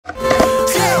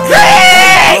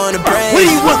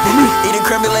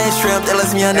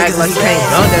young niggas like you ain't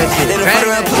done that shit.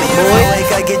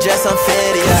 I get dressed, I'm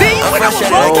fitty. See, when I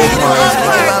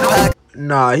was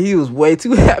nah, he was way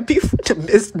too happy to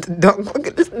miss the dunk. Look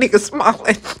at this nigga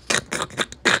smiling.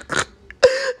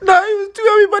 Nah, he was too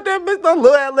happy about that miss the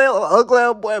little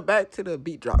ugly boy back to the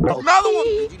beat drop. Another one.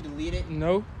 Did you delete it?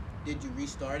 No. Did you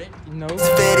restart it? No. It's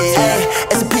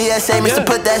a PSA, Mr.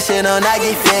 Put that shit on, I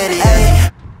get fitty.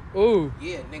 Ooh.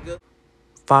 Yeah, nigga.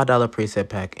 $5 preset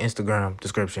pack, Instagram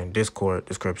description, Discord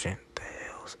description. The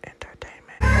hell's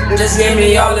entertainment. Just give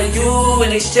me all of you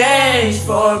in exchange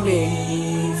for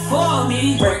me. For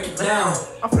me. Break it down.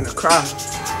 I'm finna cry.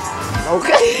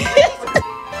 Okay.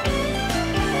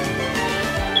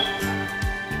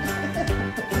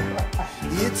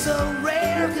 It's a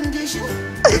rare condition.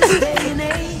 It's a day and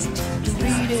age to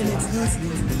read any good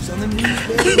news on the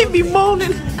newspaper. He be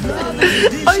moaning.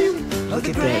 Look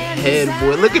at that head,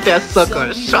 boy. Look at that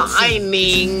sucker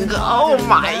shining. Oh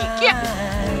my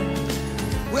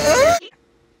god.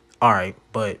 Alright,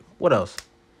 but what else?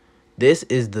 This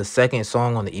is the second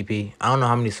song on the EP. I don't know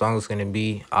how many songs it's gonna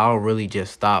be. I'll really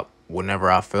just stop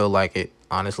whenever I feel like it,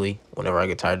 honestly. Whenever I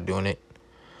get tired of doing it.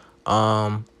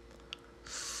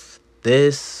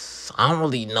 This, I don't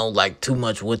really know like too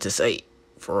much what to say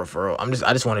for real. I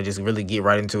just want to just really get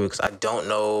right into it because I don't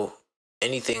know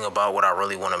anything about what I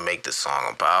really want to make the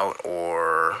song about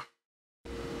or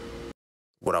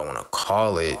what I want to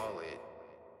call it.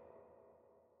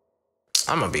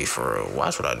 I'm gonna be for real.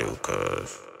 Watch what I do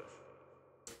because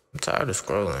I'm tired of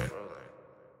scrolling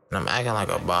and I'm acting like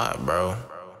a bot, bro.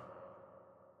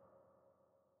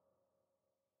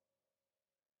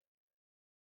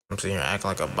 I'm sitting here acting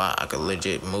like a bot. I could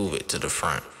legit move it to the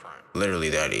front. Literally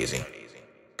that easy.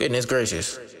 Goodness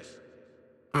gracious.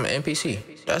 I'm an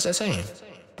NPC. That's insane.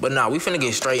 But nah, we finna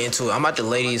get straight into it. I'm about the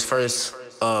ladies first.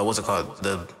 What's it called?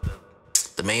 The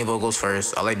main vocals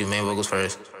first. I like to do main vocals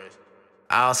first.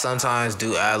 I'll sometimes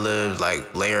do ad-libs,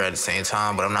 like layer at the same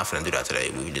time, but I'm not finna do that today.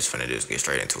 We just finna just get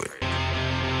straight into it.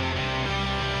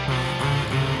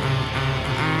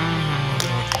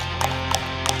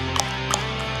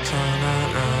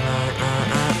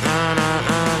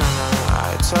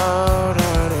 I told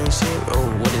her this shit. Oh,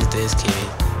 what is this, kid?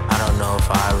 I don't know if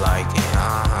I like it.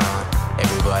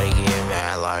 Everybody get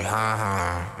mad like,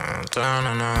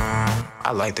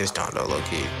 I like this joint though, low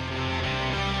key.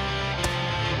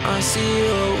 I see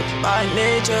you, I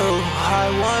need you,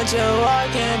 I want you, I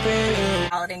can't be you.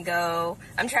 Out and go.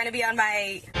 I'm trying to be on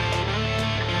my.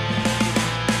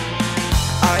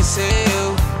 I see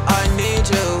you, I need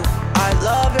you, I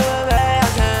love you, baby, I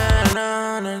can't.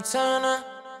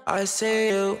 I see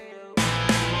you,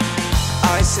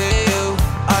 I see you,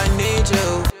 I need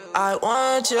you, I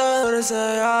want you to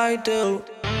say I do.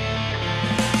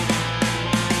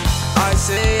 I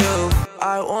see you,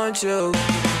 I want you.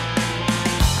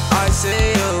 I see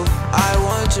you, I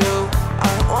want you,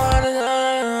 I want to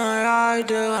say I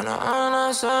do, and I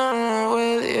wanna summer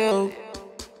with you.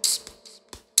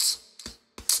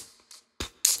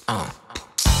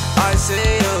 I see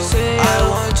you, I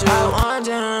want you, I want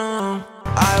you,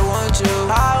 I want you,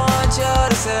 I want you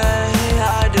to say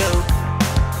I do.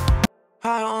 I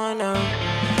wanna.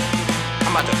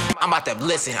 I'm about to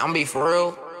listen. I'm gonna be for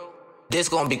real. This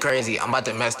gonna be crazy. I'm about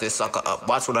to mess this sucker up.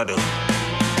 Watch what I do.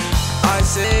 I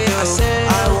see you,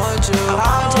 I want you, I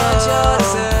want you to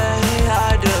say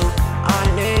I do. I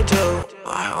need you, I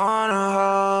wanna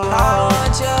hold. I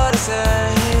want you to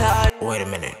say I do. Wait a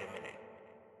minute.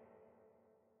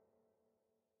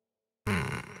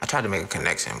 I tried to make a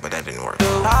connection, but that didn't work.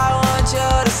 I want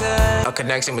you to say a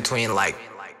connection between like,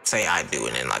 say I do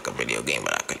and then like a video game,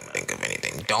 but I couldn't think of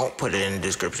anything. Don't put it in the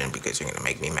description because you're gonna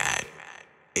make me mad.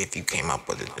 If you came up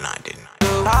with it, then I didn't.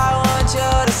 I want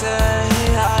you to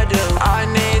say I do. I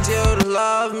need you to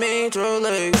love me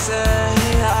truly. Say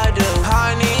I do.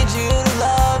 I need you to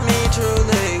love me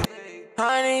truly.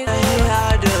 I need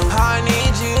I do. I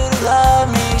need you to love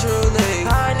me truly.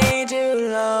 I need you to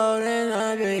love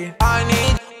me. I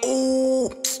need. Ooh.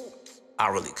 I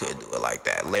really could do it like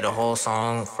that. Lay the whole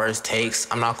song first takes.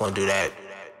 I'm not gonna do that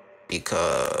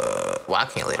because well, I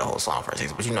can't lay the whole song first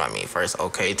takes, but you know what I mean. First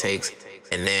okay takes.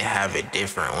 And then have it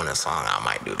different on a song. I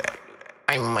might do that.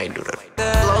 I might do that.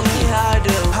 I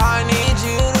do. I need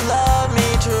you to love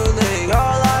me truly.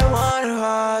 All I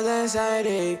want is I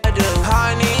do.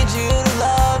 I need you to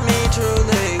love me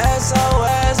truly.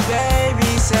 SOS,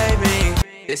 baby, save me.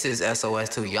 This is SOS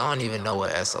too. Y'all don't even know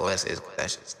what SOS is.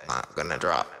 That shit's not gonna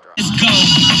drop. Let's go.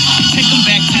 Take them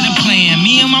back to the plan.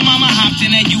 Me and my mama hopped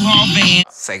in that U-Haul van.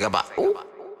 Say goodbye. Ooh.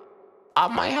 I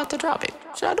might have to drop it.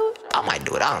 Should I do it? I might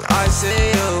do it. I don't know. I see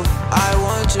you, I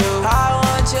want you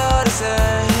to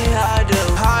say I do.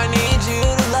 I need you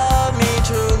to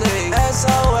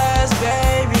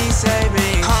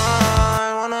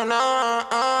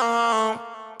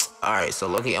so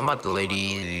Loki, I'm about to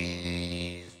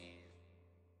ladies.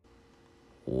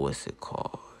 What's it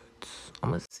called? I'm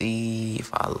gonna see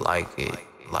if I like it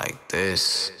like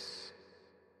this.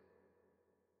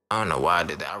 I don't know why I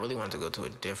did that. I really wanted to go to a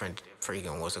different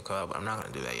freaking what's it called, but I'm not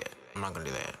gonna do that yet. I'm not gonna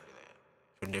do that.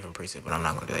 A different preset, but I'm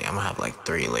not gonna do that. I'm gonna have like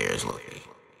 3 layers, Loki.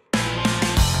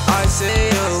 I say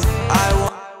you, I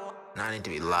want. Now I need to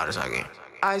be louder so I can.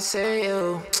 I say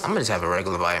you. I'm gonna just have a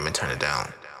regular volume and turn it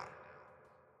down.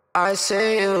 I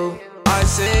say you. I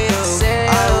say you,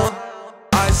 I want.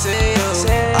 I say you,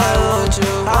 I want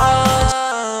you. I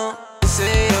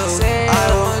say you, I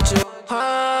want you.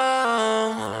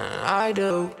 I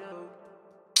do.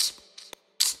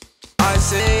 I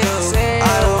say you,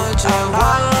 I want you.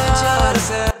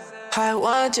 I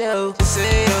want you to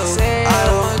say you. I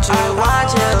want you. I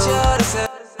want you to say.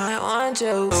 I want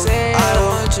you. Say I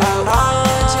want you. I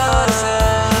want you to say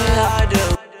I do.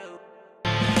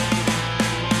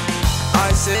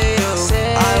 I say you.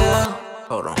 I want.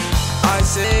 Hold on. I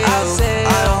say you. I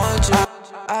want you.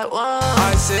 I want.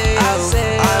 I say you. I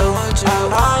want you. I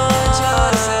want you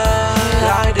to say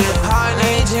I do. I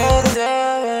need you to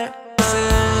say it.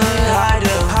 I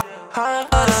do.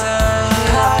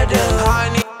 I do. I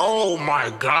need. Oh my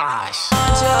gosh. I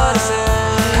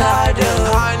do.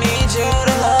 I need you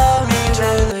to love me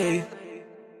truly.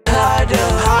 I do.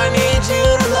 I need you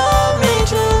to love me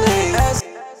truly.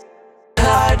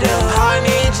 I do. I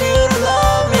need you to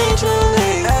love me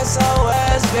truly.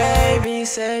 SOS, baby,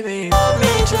 save me. Love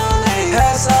me truly.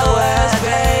 SOS,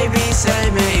 baby,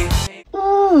 save me.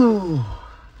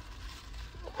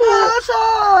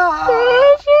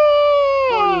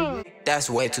 That's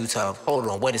way too tough. Hold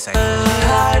on, wait a second.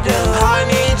 I do. I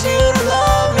need you to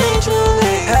love me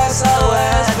truly.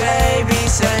 SOS, baby,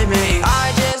 save me.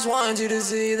 I just want you to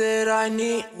see that I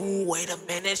need. Ooh, wait a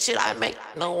minute. Should I make?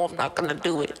 No, I'm not gonna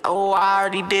do it. Oh, I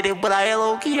already did it, but I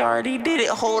low-key already did it.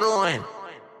 Hold on.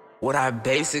 What I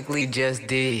basically just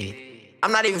did.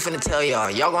 I'm not even finna tell y'all.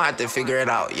 Y'all gonna have to figure it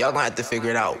out. Y'all gonna have to figure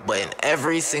it out. But in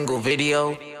every single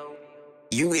video,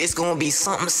 it's gonna be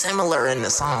something similar in the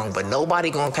song, but nobody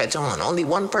gonna catch on. Only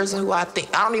one person who I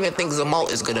don't even think Zamo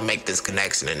is gonna make this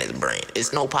connection in his brain.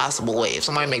 It's no possible way. If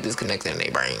somebody make this connection in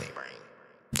their brain,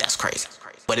 that's crazy.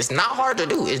 But it's not hard to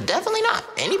do. It's definitely not.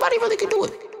 Anybody really could do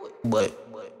it. But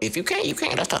if you can't, you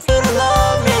can't. That's tough.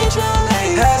 Love me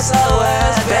truly.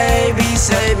 SOS, baby,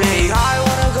 save me. I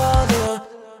wanna go to.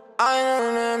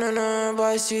 No,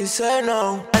 but she said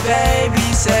no.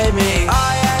 Baby, save me.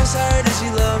 I asked her, does she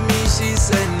love me? She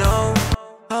said no.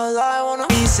 All I wanna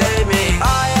be save me.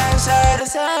 I asked her to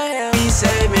say me,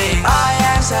 save me. I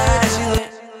asked her, does she love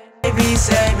me? Baby,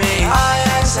 save me. I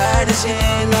asked her, does she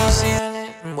love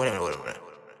me? Wait a minute.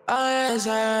 I asked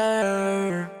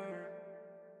her.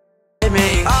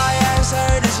 Me. I asked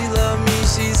her, does she love me?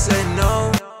 She said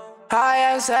no. I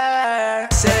asked her,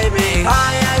 save me.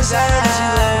 I asked her, does she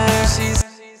love me?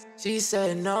 She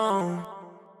said no.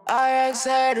 I asked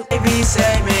her to baby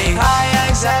save me. I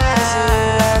asked her, does she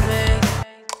love me?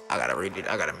 I gotta read it.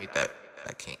 I gotta mute that.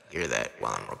 I can't hear that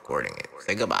while I'm recording it.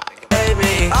 Say goodbye.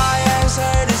 Baby, I asked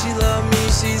her, does she love me?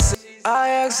 She said. I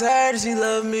asked her, does she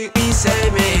love me? He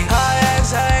save me. I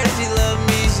asked her, does she love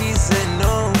me? She said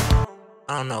no.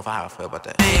 I don't know if how I feel about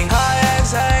that. I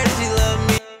asked her, does she love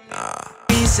me?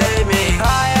 He saved me.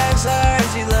 I asked her if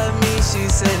she loved me. She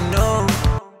said no.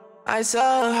 I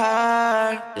told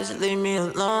her, just leave me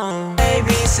alone.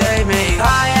 Baby, save me.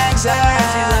 I asked her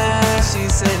if she loved me. She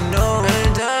said no.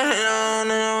 And turn it on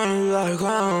and we like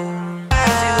home.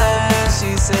 If she loved me,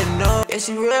 she said no. Yeah,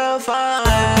 she real fine.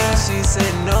 She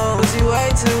said no. But she way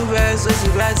too bad, so she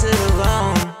back to the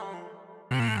bone.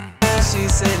 She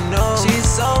said no. She's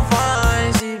so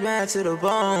fine, she back to the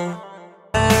bone.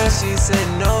 She said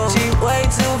no. She way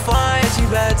too fine, she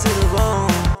back to the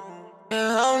bone.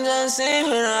 And I'm just seeing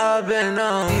her up and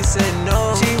down. She said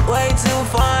no. She way too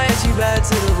fine, she back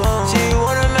to the bone. She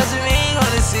wanna mess with me,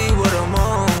 gonna see what I'm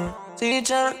on. She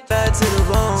tryna back to the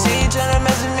bone. She tryna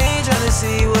mess with me, tryna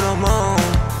see what I'm on.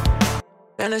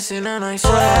 And I see that I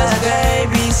swear,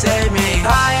 baby, save me.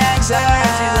 I asked her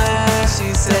if she loved me,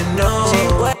 she said no.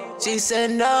 She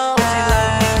said no.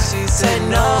 She said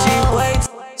no. She wait.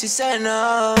 She said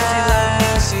no.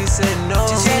 She said no.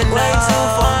 She way too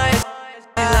fine.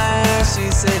 She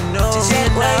said no. She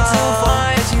way too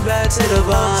fine. She back to the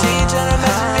bone. She tryna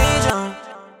mess with me, John.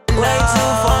 Way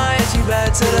too fine. She back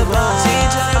to the bone. She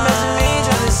tryna mess with me,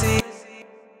 tryna see.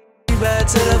 She back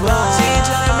to the bone. She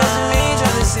tryna mess with me,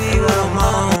 tryna see what I'm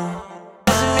on.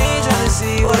 Mess with me, tryna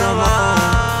see what I'm on.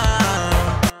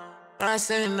 I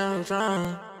say no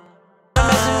wrong.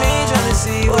 Messing me, tryna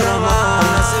see what I'm on. I'm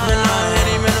not sipping on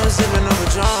Henny, man, I'm sipping on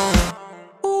Patron.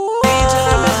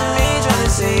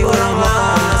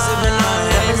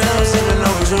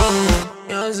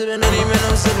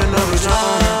 Pt1.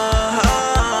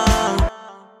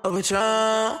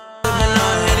 Sippin'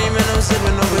 on Henny, man, I'm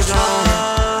sippin' on Pt1.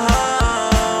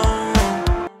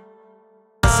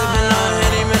 Sippin' on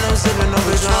Henny, man, I'm sippin' on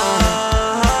Pt1.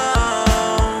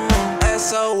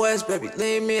 SOS, baby,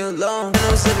 leave me alone. Man,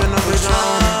 I'm sippin' on Pt1.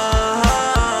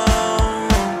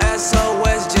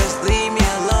 SOS, just leave me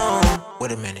alone.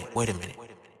 Wait a minute.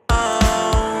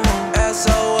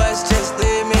 SOS, just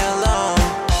leave me alone.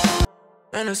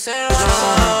 And I'm saying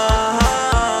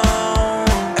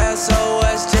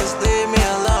SOS, just leave me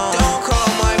alone. Don't call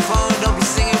my phone, don't be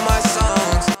singing my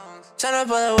songs. Tryna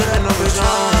bother with a no Pt1.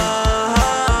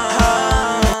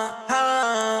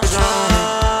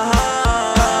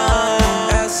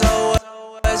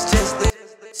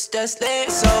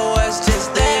 SOS, just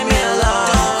leave me alone.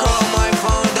 Don't call my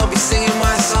phone, don't be singing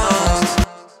my songs.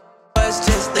 SOS,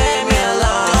 just leave me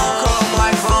alone. Don't call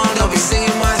my phone, don't be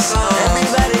singing my songs.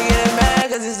 Everybody getting mad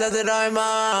cause it's stuff that I'm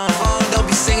on. Phone, don't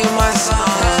be singing my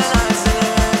songs. I'm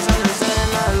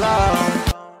singing alone.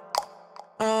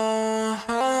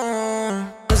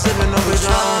 I'm sipping on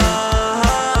Pt1.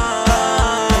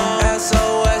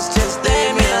 SOS, just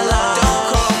leave me alone. Don't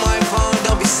call my phone,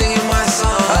 don't be singing my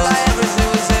songs. All I ever do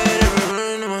is say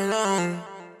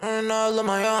all on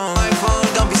my own. My phone,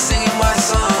 don't be singing my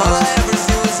song. All I ever do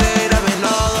is say I've been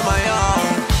all on my own.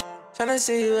 Tryna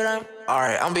see what I'm.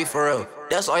 Alright, I'm be for real.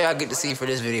 That's all y'all get to see for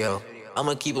this video. I'm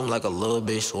gonna keep them like a little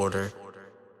bit shorter.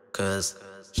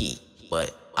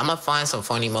 But I'm gonna find some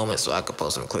funny moments so I can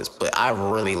post some clips. But I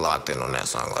really locked in on that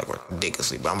song like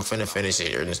ridiculously. But I'm finna finish it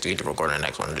here in the studio to record the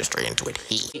next one and just straight into it.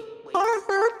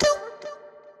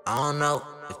 I don't know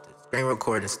if the screen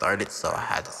recording started, so I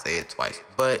had to say it twice.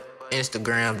 But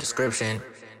Instagram description,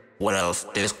 what else?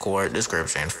 Discord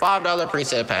description, $5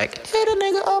 preset pack. Hit a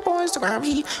nigga up on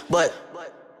Instagram. But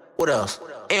what else?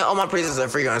 And all my presets are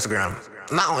free on Instagram.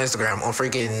 Not on Instagram, on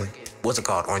freaking what's it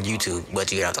called? On YouTube.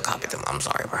 But you have to copy them. I'm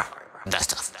sorry, bro. That's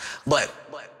tough. But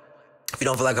if you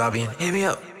don't feel like copying, hit me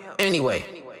up. Anyway,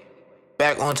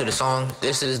 back onto the song.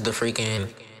 This is the freaking.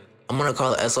 I'm gonna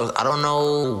call it SOS. I don't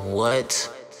know what.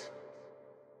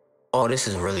 Oh, this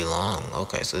is really long.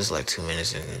 Okay, so this is like 2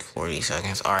 minutes and 40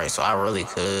 seconds. All right, so I really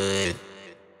could.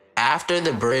 After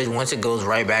the bridge, once it goes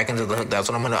right back into the hook, that's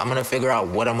what I'm gonna figure out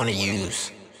what I'm gonna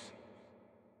use.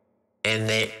 And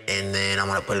then I'm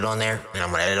gonna put it on there, and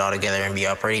I'm gonna edit it all together and be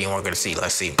all pretty, and we're gonna see.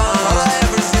 Let's see. All I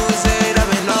ever do is say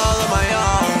I've been all on my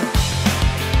own.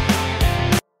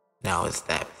 Now is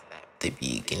that the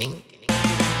beginning?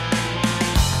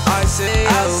 I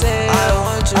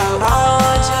want you.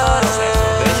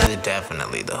 This is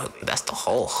definitely the hook. That's the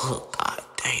whole hook. God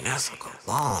dang, that's so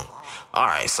long.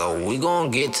 Alright, so we gonna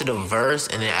get to the verse,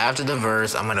 and then after the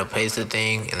verse, I'm gonna paste the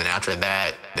thing, and then after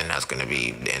that, then that's gonna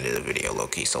be the end of the video,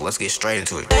 low-key. So let's get straight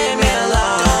into it. Leave me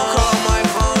alone. Don't call my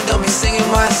phone, don't be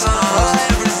singing my song. All I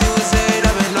ever do is say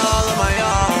I've been all on my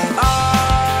own.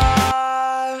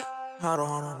 Hold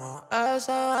on.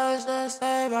 SOS, just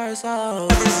stay by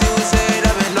yourself. Ever do is say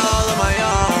I've been all on my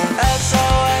own.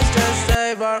 SOS, just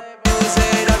stay by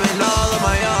I've been all on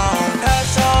my own.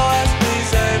 SOS, please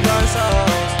save our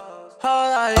souls.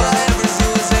 All I ever do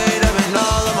is say I've been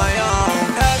all on my own.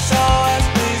 SOS,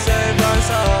 please save our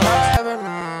souls.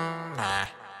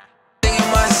 Singing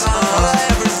my song. All I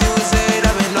ever do is say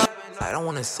I've been all. I don't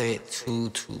want to say it too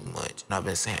much, and I've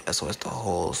been saying SOS the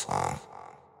whole song.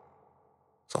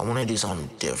 So I want to do something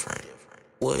different.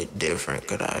 What different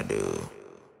could I do?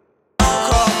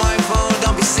 Don't call my phone,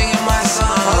 don't be singing my song.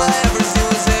 All I ever do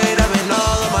is say I've been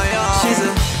all on my own.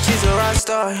 She's a rock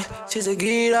star, she's a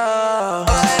guitar. All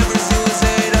I ever do is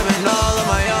say I've been all on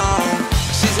my own.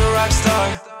 She's a rock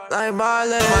star, like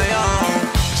Marley.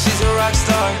 She's a rock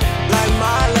star, like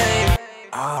Marley.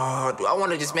 Oh, I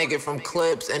want to just make it from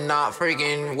clips and not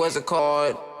freaking, what's it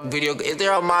called? Video. Is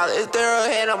there a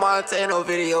Hannah Montana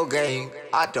video game?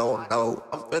 I don't know.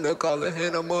 I'm finna call it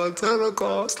Hannah Montana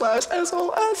call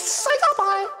 /SOS. Say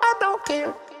goodbye. I don't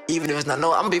care. Even if it's not,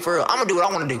 no, I'm gonna be for real. I'm gonna do what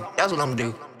I wanna do. That's what I'm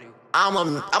gonna do. I'm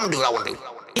gonna do what I wanna do.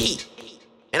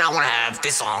 And I wanna have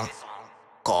this song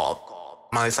called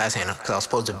Miley / Hannah, because I was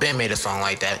supposed to have been made a song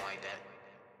like that.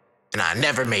 And I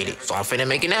never made it, so I'm finna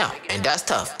make it now. And that's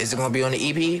tough. Is it gonna be on the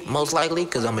EP? Most likely,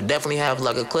 because I'm gonna definitely have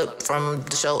like a clip from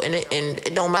the show in it. And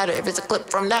it don't matter if it's a clip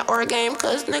from that or a game,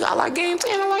 because nigga, I like games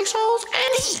and I like shows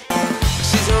and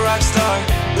She's a rock star,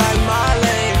 like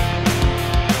Marley.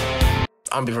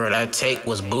 I'm be real, that take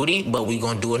was booty, but we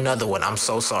gonna do another one. I'm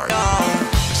so sorry.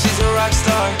 She's a rock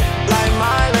star, like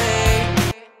Miley.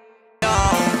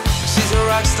 She's a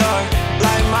rock star,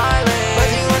 like Miley. But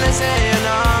you wanna say you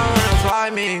know and fly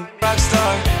me.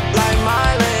 Rockstar, like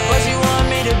Miley. But you want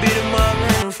me to beat 'em up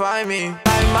and find me,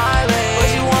 like Miley. But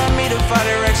you want me fight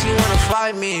her ex, she wanna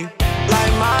fight me.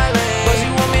 Like Miley. But she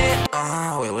want me to,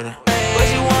 wait, what? But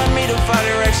she want me to fight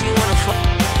her ex, she wanna fight.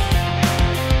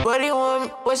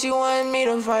 But she want me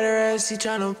to fight her ass, she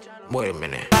tryna. Wait a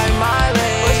minute. Like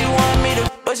Miley.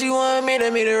 But she want me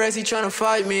to meet her ass, she tryna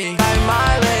fight me. Like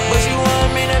Miley. But she want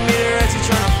me to meet her ass, she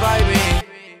tryna fight me.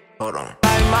 Hold on.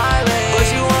 Like Miley. But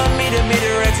she want me to meet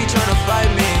her ass, she tryna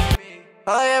fight me.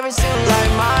 All I ever seen was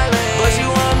like Miley. But she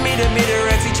want me to meet her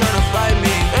ass, she tryna fight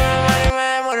me. Everybody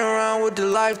man went around with the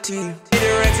life team. Meet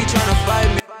her ass, she tryna fight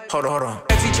me. Hold on.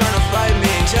 Ass, she tryna fight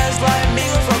me. Just like me,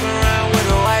 go fuck around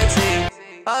with a white tee.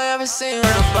 All I ever seen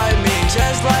her fight me.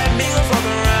 Just like me, go fuck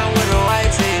around with a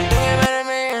white tee. Looking at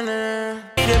me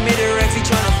and meet her ex, he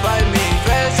tryna fight me.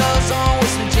 Red socks on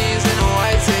with some jeans and a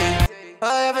white tee. All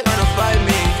I ever tryna fight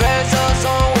me. Red socks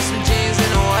on with some jeans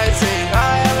and a white tee. All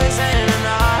I ever saying and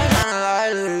I kinda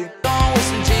lightly. On with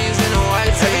some jeans and a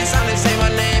white tee. Every time they say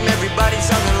my name, everybody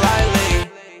talking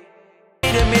lightly.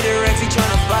 Meet her ex, he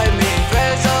tryna fight me.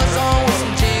 Red socks on with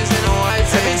some jeans and a white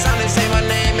tee. Every time they say my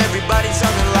name, everybody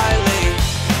talking lightly.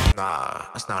 Nah,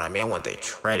 that's not what I mean. I want they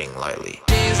treading lightly.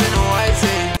 Jeans in a white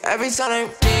tee. Every time they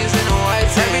jeans in a white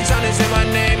tee. Every time they say my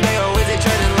name, they always they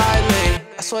treading lightly.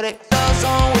 I swear they dogs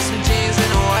on with some jeans in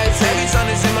a white tee. Every time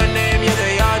they say my name, yeah,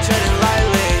 they all treading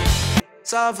lightly.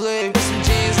 Softly, with some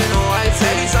jeans in a white tee.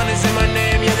 Every time they say my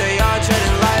name, yeah, they all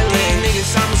treading lightly. These niggas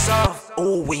sound soft.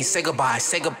 Oh, wait, say goodbye,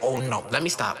 oh no, let me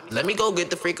stop. Let me go get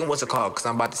the freaking what's it called, cause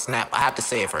I'm about to snap. I have to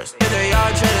say it first. Yeah, they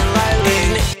all treading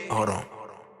lightly. Hold on.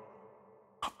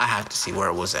 I have to see where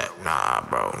it was at. Nah,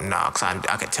 bro. Nah, cause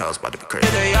I could tell it's about to be crazy.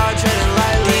 Yeah, they all treading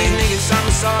lightly. These niggas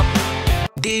somersault.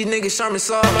 These niggas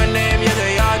somersault. My name, yeah,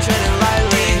 they all treading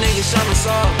lightly. These niggas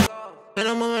somersault. And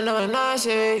I'm moving up at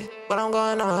 9 but I'm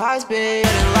going on high speed.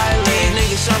 Treading lightly. These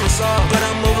niggas somersault, but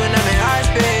I'm moving up at high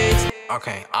speed.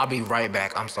 Okay, I'll be right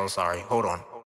back. I'm so sorry. Hold on.